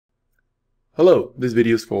Hello, this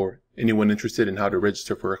video is for anyone interested in how to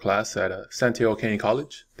register for a class at Santiago Canyon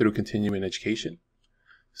College through continuing education.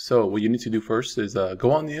 So what you need to do first is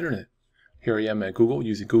go on the internet. Here I am at Google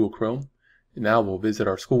using Google Chrome. And now we'll visit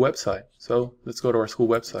our school website. So let's go to our school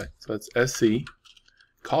website. So it's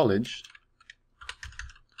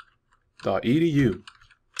sccollege.edu.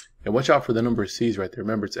 And watch out for the number of C's right there.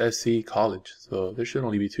 Remember, it's SC College. So there should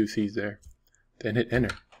only be 2 C's there. Then hit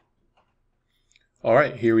enter.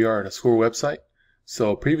 Alright, here we are at a school website.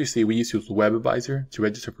 So previously we used to use WebAdvisor to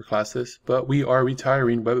register for classes, but we are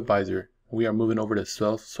retiring WebAdvisor. We are moving over to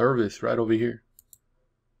self-service right over here.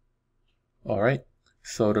 Alright,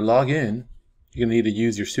 so to log in, you're gonna need to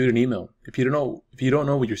use your student email. If you don't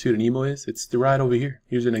know what your student email is, it's right over here.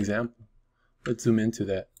 Here's an example. Let's zoom into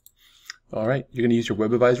that. Alright, you're gonna use your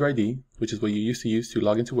WebAdvisor ID, which is what you used to use to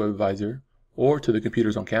log into WebAdvisor or to the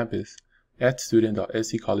computers on campus at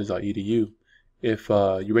student.sccollege.edu. If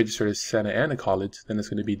you registered as Santa Ana College, then it's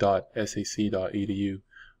going to be .sac.edu.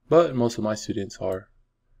 But most of my students are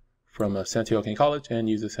from Santiago Canyon College and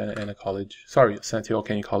use the Santiago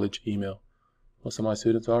Canyon College email. Most of my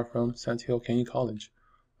students are from Santiago Canyon College.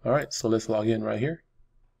 Alright, so let's log in right here.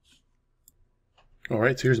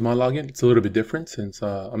 Alright, so here's my login. It's a little bit different since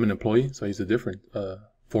I'm an employee, so I use a different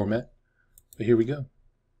format. But here we go.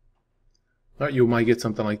 Alright, you might get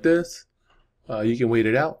something like this. You can wait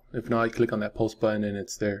it out. If not, you click on that post button and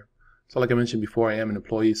it's there. So like I mentioned before, I am an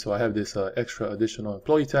employee, so I have this extra additional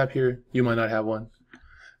employee tab here. You might not have one.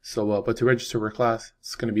 So, but to register for a class,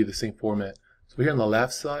 it's going to be the same format. So here on the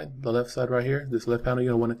left side right here, this left panel,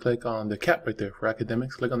 you're going to want to click on the cap right there for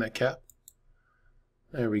academics. Click on that cap.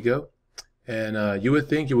 There we go. And you would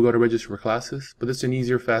think you would go to register for classes, but this is an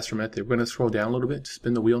easier, faster method. We're going to scroll down a little bit,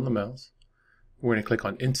 spin the wheel on the mouse. We're going to click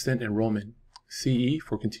on Instant Enrollment. CE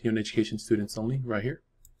for continuing education students only, right here.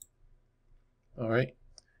 Alright,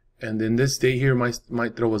 and then this date here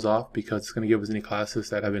might throw us off because it's going to give us any classes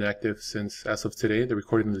that have been active since as of today. The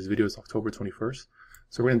recording of this video is October 21st,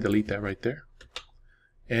 so we're going to delete that right there.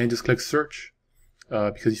 And just click search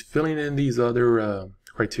because filling in these other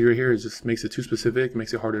criteria here just makes it too specific,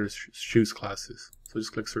 makes it harder to choose classes. So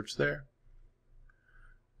just click search there.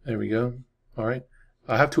 There we go. Alright,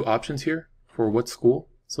 I have 2 options here for what school.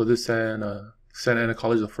 So this Santa Ana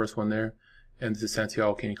College, the first one there, and this is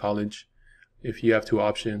Santiago Canyon College. If you have 2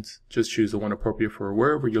 options, just choose the one appropriate for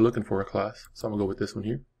wherever you're looking for a class. So I'm gonna go with this one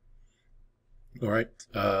here. Alright,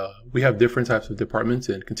 we have different types of departments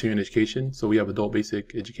in continuing education. So we have adult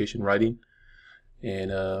basic education writing,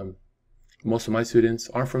 and most of my students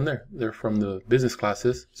aren't from there. They're from the business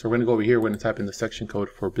classes. So we're gonna go over here, we're gonna type in the section code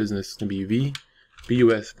for business. It's gonna be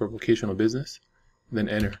BUS for vocational business, and then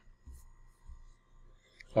enter.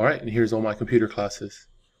 Alright, and here's all my computer classes,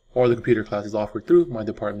 or the computer classes offered through my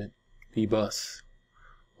department, BUS.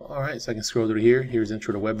 Alright, so I can scroll through here. Here's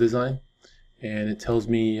Intro to Web Design, and it tells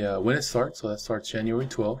me when it starts, so that starts January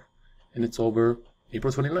 12th, and it's over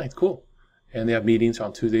April 29th. Cool. And they have meetings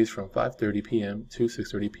on Tuesdays from 5:30 p.m. to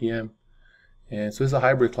 6:30 p.m. And so it's a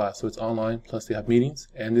hybrid class, so it's online, plus they have meetings,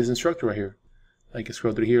 and this instructor right here. I can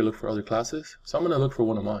scroll through here, look for other classes. So I'm going to look for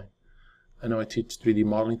one of mine. I know I teach 3D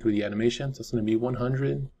modeling, 3D animation, so it's going to be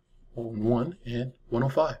 100, 101, and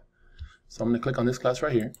 105. So I'm going to click on this class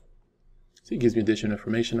right here. So it gives me additional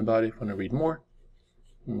information about it. If I want to read more,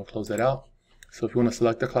 I'm going to close that out. So if you want to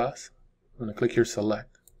select a class, I'm going to click here,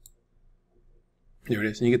 select. There it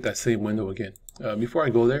is, and you get that same window again. Before I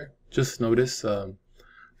go there, just notice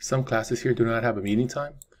some classes here do not have a meeting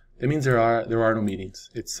time. That means there are no meetings.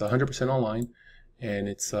 It's 100% online, and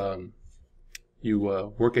it's you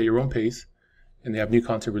work at your own pace. And they have new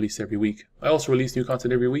content released every week. I also release new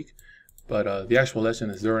content every week, but the actual lesson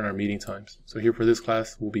is during our meeting times. So here for this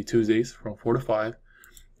class will be Tuesdays from 4 to 5,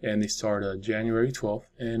 and they start January 12th,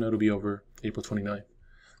 and it'll be over April 29th.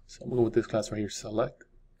 So I'm going to go with this class right here, select,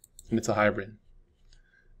 and it's a hybrid.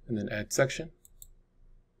 And then add section.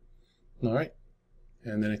 Alright,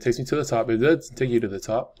 and then it takes me to the top. It does take you to the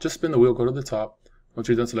top. Just spin the wheel, go to the top. Once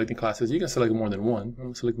you're done selecting classes, you can select more than one. I'm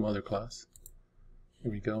going to select my other class.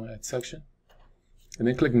 Here we go, add section. And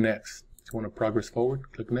then click next. If you want to progress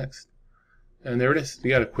forward, click next. And there it is. You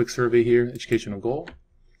got a quick survey here, educational goal.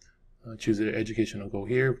 Choose the educational goal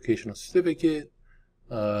here, vocational certificate.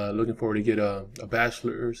 Looking forward to get a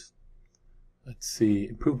bachelor's. Let's see,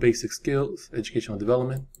 improve basic skills, educational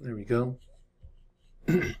development. There we go.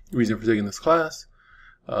 Reason for taking this class,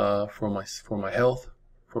 for my health,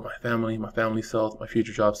 for my family's health, my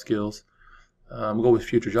future job skills. I'm going to go with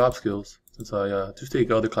future job skills. Since I just take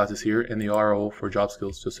other classes here in the RO for job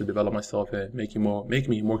skills, just to develop myself and make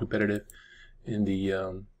me more competitive in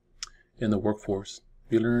the workforce.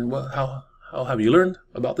 You learn how have you learned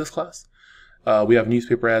about this class? We have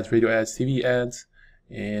newspaper ads, radio ads, TV ads,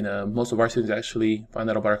 and most of our students actually find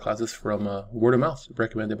out about our classes from word of mouth,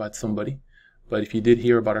 recommended by somebody. But if you did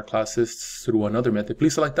hear about our classes through another method,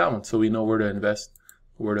 please select that one so we know where to invest,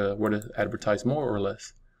 where to advertise more or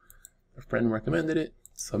less. A friend recommended it.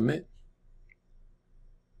 Submit.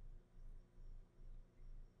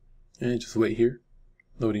 And just wait here.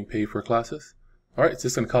 Loading pay for classes. Alright, it's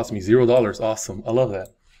just going to cost me $0. Awesome. I love that.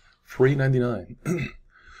 Free 99.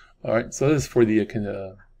 Alright, so this is for the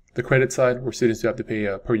credit side, where students do have to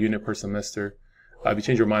pay per unit per semester. If you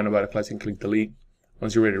change your mind about a class, you can click delete.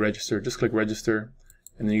 Once you're ready to register, just click register,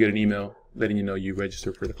 and then you get an email letting you know you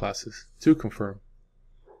registered for the classes to confirm.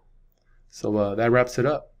 So that wraps it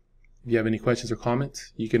up. If you have any questions or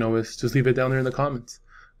comments, you can always just leave it down there in the comments.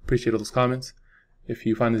 Appreciate all those comments. If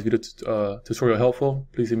you find this video tutorial helpful,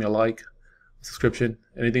 please leave me a like, subscription,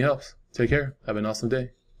 anything else. Take care. Have an awesome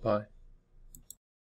day. Bye.